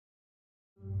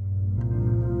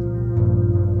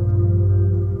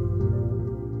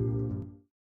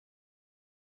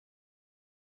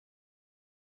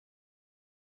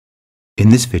In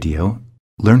this video,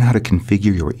 learn how to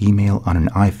configure your email on an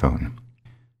iPhone.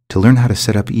 To learn how to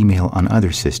set up email on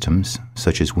other systems,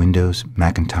 such as Windows,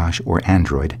 Macintosh, or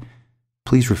Android,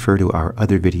 please refer to our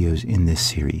other videos in this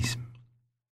series.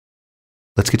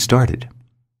 Let's get started.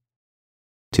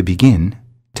 To begin,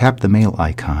 tap the Mail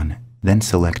icon, then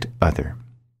select Other.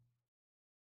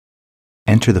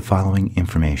 Enter the following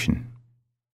information.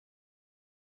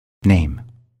 Name: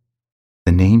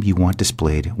 the name you want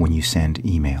displayed when you send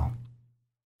email.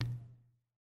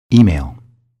 Email: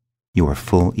 your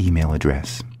full email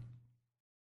address.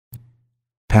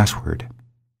 Password: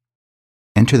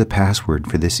 enter the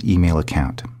password for this email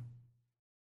account.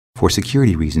 For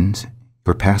security reasons,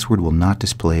 your password will not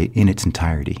display in its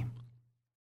entirety.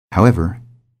 However,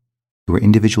 your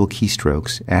individual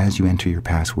keystrokes as you enter your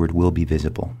password will be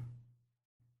visible.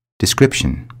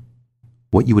 Description: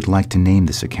 what you would like to name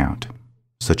this account,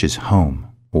 such as home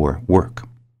or work.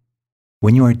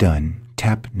 When you are done,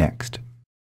 tap Next.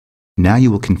 Now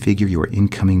you will configure your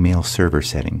incoming mail server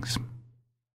settings.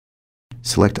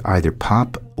 Select either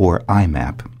POP or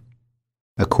IMAP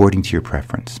according to your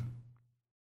preference.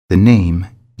 The name,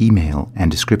 email, and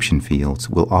description fields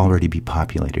will already be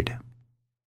populated.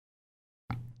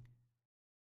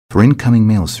 For incoming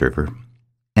mail server,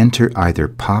 enter either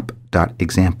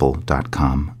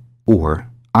pop.example.com or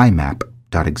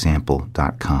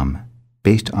imap.example.com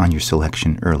based on your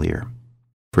selection earlier.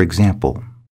 For example,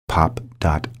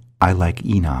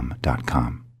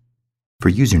 pop.ilikeenom.com. For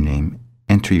username,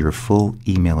 enter your full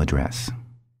email address.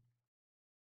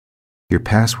 Your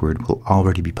password will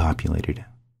already be populated.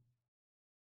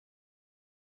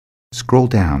 Scroll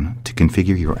down to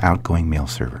configure your outgoing mail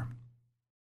server.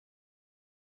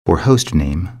 For host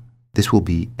name, this will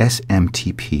be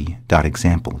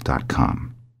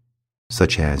smtp.example.com,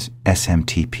 such as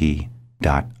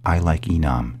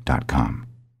smtp.ilikeenom.com.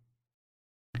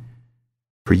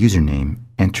 For username,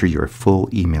 enter your full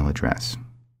email address.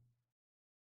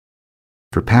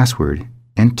 For password,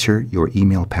 enter your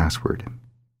email password.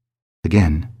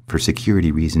 Again, for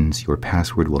security reasons, your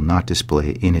password will not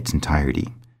display in its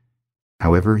entirety.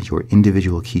 However, your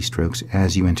individual keystrokes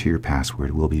as you enter your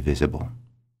password will be visible.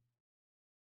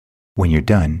 When you're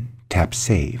done, tap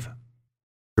Save.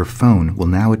 Your phone will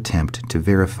now attempt to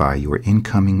verify your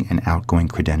incoming and outgoing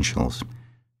credentials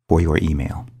for your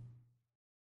email.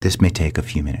 This may take a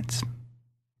few minutes.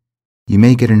 You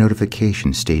may get a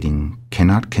notification stating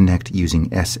 "Cannot connect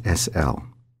using SSL."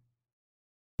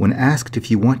 When asked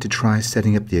if you want to try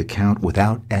setting up the account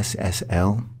without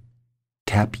SSL,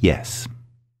 tap Yes.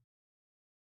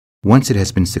 Once it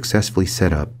has been successfully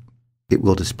set up, it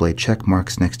will display check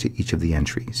marks next to each of the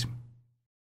entries.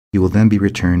 You will then be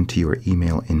returned to your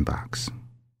email inbox.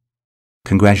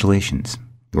 Congratulations!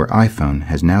 Your iPhone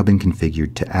has now been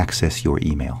configured to access your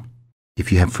email. If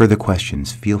you have further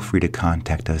questions, feel free to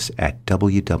contact us at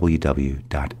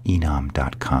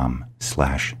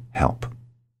www.enom.com/help.